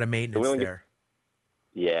lot of maintenance there.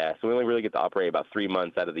 So we only really get to operate about 3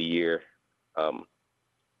 months out of the year.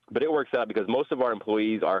 But it works out because most of our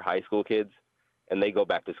employees are high school kids, and they go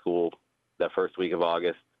back to school the first week of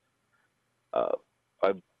August.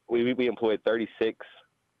 We employ 36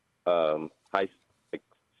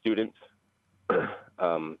 students,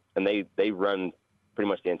 and they run pretty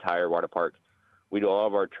much the entire water park. We do all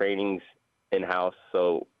of our trainings in-house,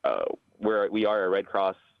 so we are a Red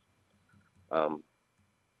Cross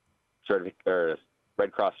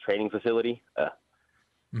Red Cross training facility.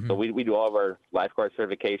 So we do all of our lifeguard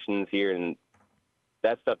certifications here, and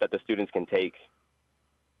that's stuff that the students can take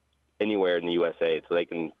anywhere in the USA. So they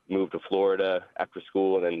can move to Florida after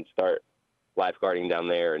school and then start lifeguarding down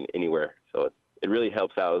there and anywhere. So it really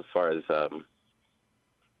helps out as far as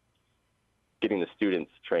getting the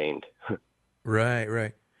students trained.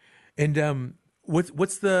 Right. And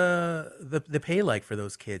what's the pay like for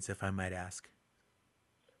those kids, if I might ask?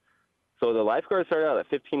 So the lifeguards start out at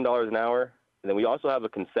 $15 an hour, and then we also have a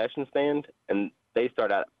concession stand, and they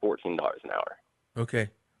start out at $14 an hour.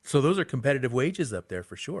 Okay, so those are competitive wages up there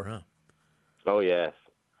for sure, huh? Oh yes.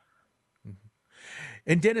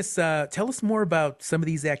 And Dennis, tell us more about some of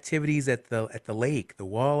these activities at the lake, the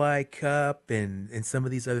Walleye Cup, and some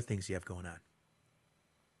of these other things you have going on.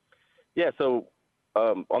 Yeah, so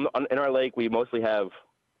in our lake, we mostly have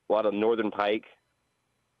a lot of northern pike,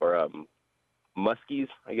 or muskies.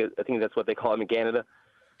 I think that's what they call them in Canada.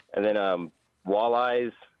 And then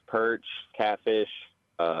walleyes, perch, catfish.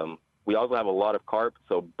 We also have a lot of carp,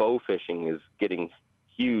 so bow fishing is getting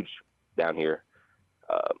huge down here.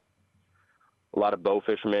 A lot of bow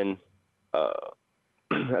fishermen,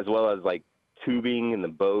 as well as like tubing and the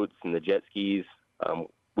boats and the jet skis.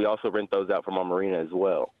 We also rent those out from our marina as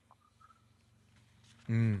well.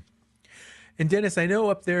 And Dennis, I know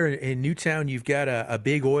up there in Newtown, you've got a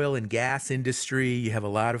big oil and gas industry. You have a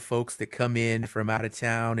lot of folks that come in from out of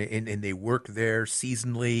town and they work there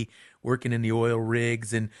seasonally, working in the oil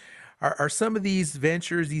rigs. And are some of these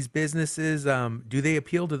ventures, these businesses, do they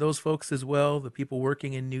appeal to those folks as well, the people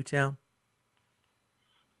working in Newtown?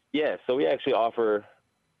 Yeah, so we actually offer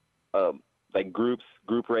like group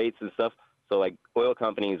rates and stuff. So like oil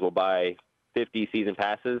companies will buy 50 season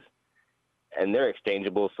passes, and they're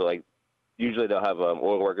exchangeable. So like usually they'll have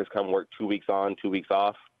oil workers come work 2 weeks on, 2 weeks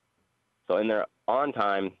off. So in their on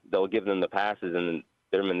time, they'll give them the passes, and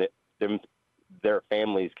their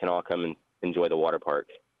families can all come and enjoy the water park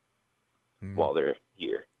while they're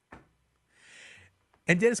here.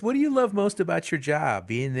 And Dennis, what do you love most about your job,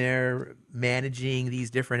 being there, managing these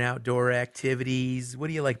different outdoor activities? What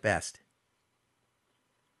do you like best?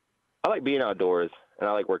 I like being outdoors, and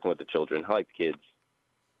I like working with the children. I like the kids.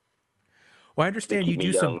 Well, I understand you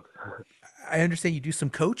do some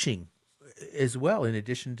coaching as well, in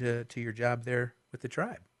addition to your job there with the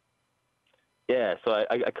tribe. Yeah, so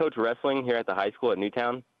I coach wrestling here at the high school at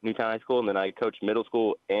Newtown High School, and then I coach middle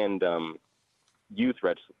school and youth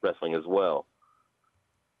wrestling as well.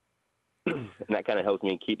 And that kind of helps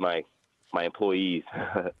me keep my employees.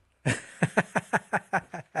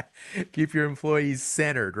 Keep your employees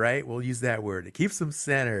centered, right? We'll use that word. It keeps them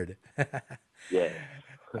centered. Yeah.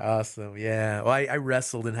 Awesome. Yeah. Well, I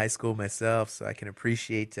wrestled in high school myself, so I can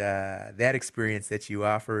appreciate that experience that you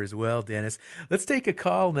offer as well, Dennis. Let's take a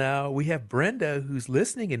call now. We have Brenda, who's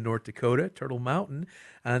listening in North Dakota, Turtle Mountain,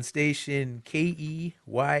 on station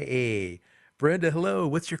KEYA. Brenda, hello.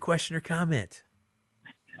 What's your question or comment?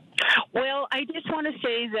 Well, I just want to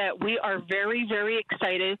say that we are very, very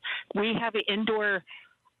excited. We have an indoor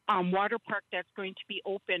water park that's going to be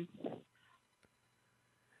open.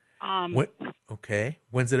 Okay.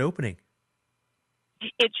 When's it opening?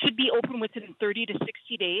 It should be open within 30 to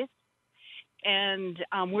 60 days. And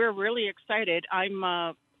we're really excited. I'm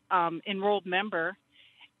a enrolled member.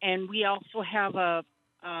 And we also have a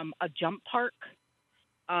jump park.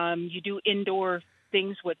 You do indoor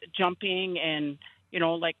things with jumping and,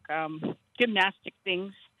 like gymnastic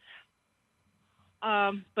things.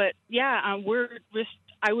 But yeah, I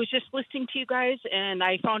was just listening to you guys, and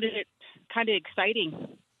I found it kind of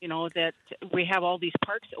exciting, that we have all these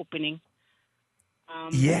parks opening.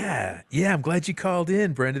 Yeah, I'm glad you called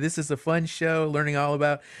in, Brenda. This is a fun show, learning all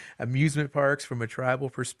about amusement parks from a tribal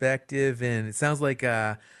perspective, and it sounds like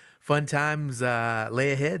fun times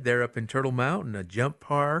lay ahead there up in Turtle Mountain, a jump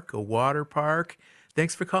park, a water park.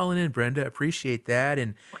 Thanks for calling in, Brenda. Appreciate that.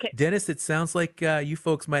 And Okay. Dennis, it sounds like you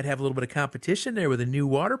folks might have a little bit of competition there with a new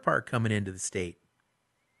water park coming into the state.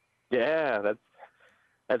 Yeah,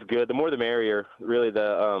 that's good. The more the merrier. Really,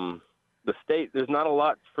 the state. There's not a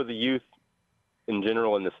lot for the youth in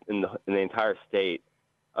general in the entire state.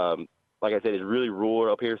 Like I said, it's really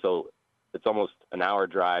rural up here, so it's almost an hour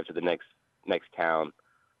drive to the next town.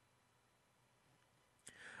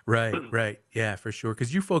 Right. Yeah, for sure.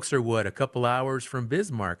 Because you folks are what, a couple hours from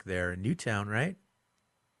Bismarck there in Newtown, right?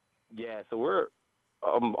 Yeah, so we're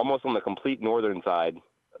almost on the complete northern side.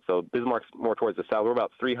 So Bismarck's more towards the south. We're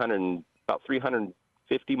about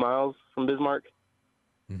 350 miles from Bismarck.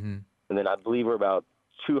 Mm-hmm. And then I believe we're about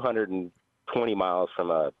 220 miles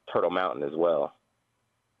from Turtle Mountain as well.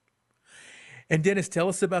 And Dennis, tell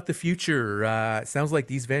us about the future. It sounds like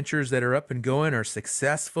these ventures that are up and going are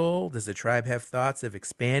successful. Does the tribe have thoughts of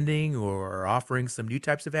expanding or offering some new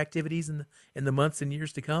types of activities in the months and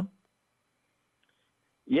years to come?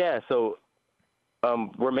 Yeah, so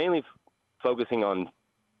we're mainly focusing on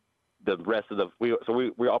the rest of we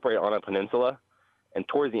operate on a peninsula, and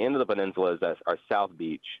towards the end of the peninsula is our South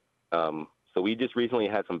Beach. So we just recently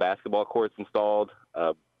had some basketball courts installed,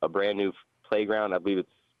 a brand new playground. I believe it's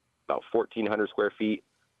about 1,400 square feet.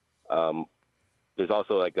 There's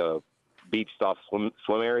also like a beach soft swim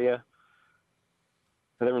area.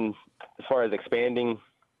 And then as far as expanding,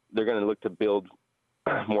 they're going to look to build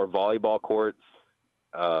more volleyball courts,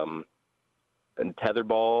 and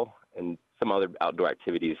tetherball, and some other outdoor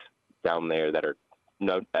activities down there that are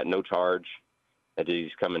at no charge, that you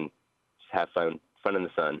just come and just have fun in the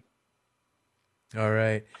sun. All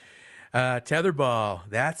right. Tetherball,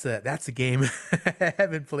 that's a game I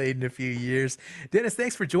haven't played in a few years. Dennis,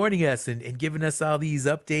 thanks for joining us and giving us all these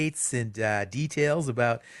updates and details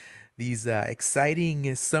about these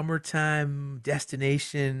exciting summertime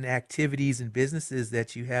destination activities and businesses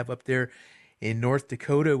that you have up there in North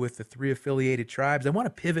Dakota with the 3 affiliated tribes. I want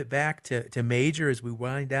to pivot back to Major as we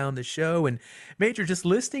wind down the show. And Major, just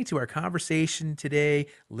listening to our conversation today,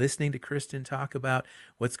 listening to Kristen talk about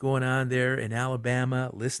what's going on there in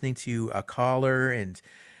Alabama, listening to a caller and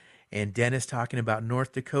Dennis talking about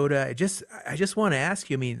North Dakota, I just want to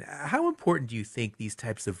ask you, I mean, how important do you think these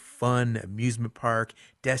types of fun amusement park,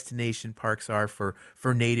 destination parks are for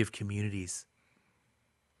Native communities?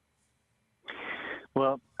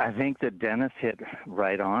 Well, I think that Dennis hit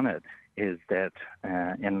right on it, is that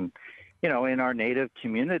in our Native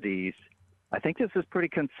communities, I think this is pretty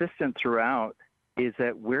consistent throughout, is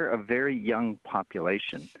that we're a very young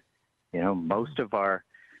population. Most of our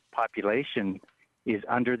population is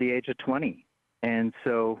under the age of 20. And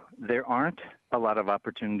so there aren't a lot of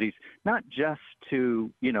opportunities, not just to,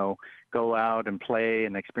 go out and play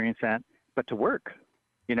and experience that, but to work,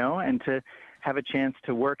 and to have a chance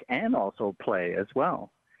to work and also play as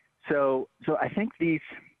well. So I think these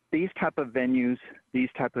type of venues, these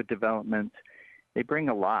type of developments, they bring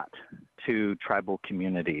a lot to tribal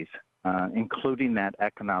communities, including that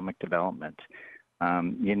economic development.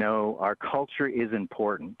 Our culture is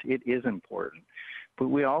important. It is important. But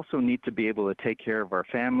we also need to be able to take care of our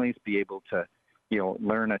families, be able to,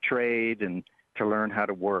 learn a trade and to learn how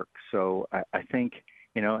to work. So I think,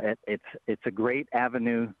 it's a great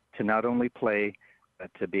avenue to not only play,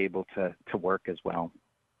 but to be able to work as well.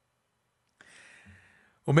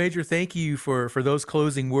 Well, Major, thank you for those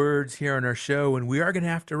closing words here on our show. And we are going to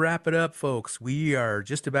have to wrap it up, folks. We are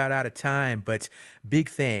just about out of time, but big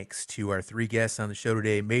thanks to our 3 guests on the show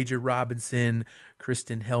today, Major Robinson,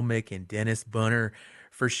 Kristen Helmick, and Dennis Bunner,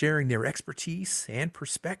 for sharing their expertise and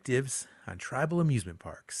perspectives on tribal amusement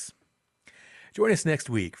parks. Join us next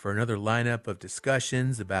week for another lineup of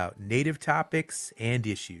discussions about Native topics and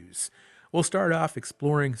issues. We'll start off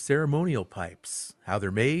exploring ceremonial pipes, how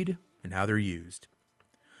they're made and how they're used.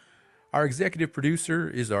 Our executive producer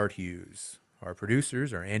is Art Hughes. Our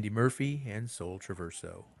producers are Andy Murphy and Sol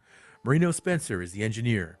Traverso. Marino Spencer is the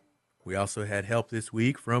engineer. We also had help this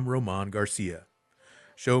week from Roman Garcia.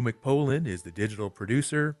 Sho McPoland is the digital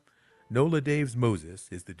producer. Nola Daves Moses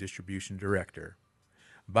is the distribution director.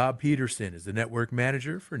 Bob Peterson is the network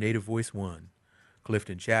manager for Native Voice One.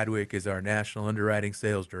 Clifton Chadwick is our national underwriting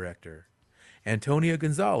sales director. Antonia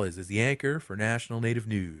Gonzalez is the anchor for National Native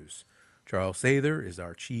News. Charles Sather is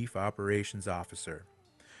our chief operations officer.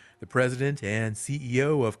 The president and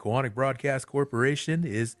CEO of Koahnic Broadcast Corporation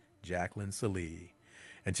is Jacqueline Salee.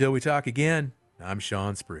 Until we talk again, I'm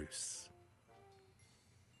Sean Spruce.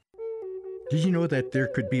 Did you know that there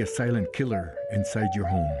could be a silent killer inside your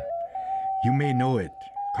home? You may know it.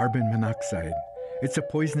 Carbon monoxide. It's a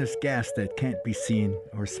poisonous gas that can't be seen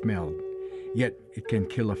or smelled, yet it can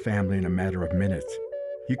kill a family in a matter of minutes.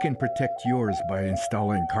 You can protect yours by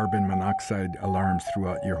installing carbon monoxide alarms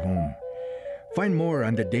throughout your home. Find more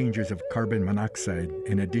on the dangers of carbon monoxide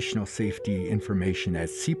and additional safety information at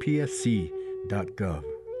cpsc.gov.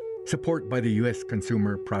 Support by the U.S.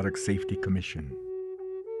 Consumer Product Safety Commission.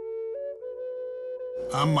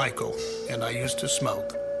 I'm Michael, and I used to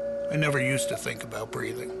smoke. I never used to think about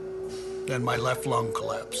breathing. Then my left lung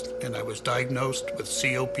collapsed, and I was diagnosed with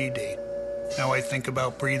COPD. Now I think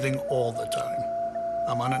about breathing all the time.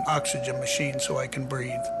 I'm on an oxygen machine so I can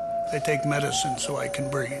breathe. I take medicine so I can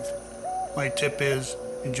breathe. My tip is,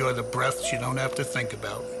 enjoy the breaths you don't have to think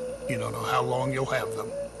about. You don't know how long you'll have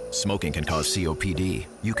them. Smoking can cause COPD.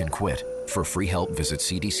 You can quit. For free help, visit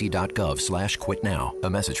cdc.gov/quitnow. A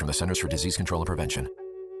message from the Centers for Disease Control and Prevention.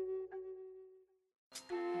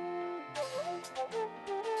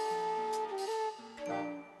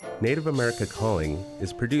 Native America Calling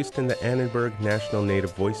is produced in the Annenberg National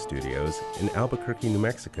Native Voice Studios in Albuquerque, New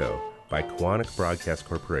Mexico by Koahnic Broadcast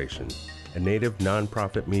Corporation, a Native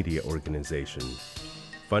nonprofit media organization.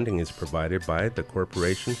 Funding is provided by the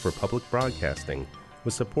Corporation for Public Broadcasting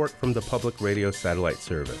with support from the Public Radio Satellite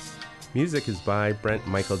Service. Music is by Brent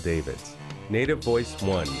Michael Davids. Native Voice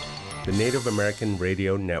One, the Native American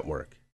Radio Network.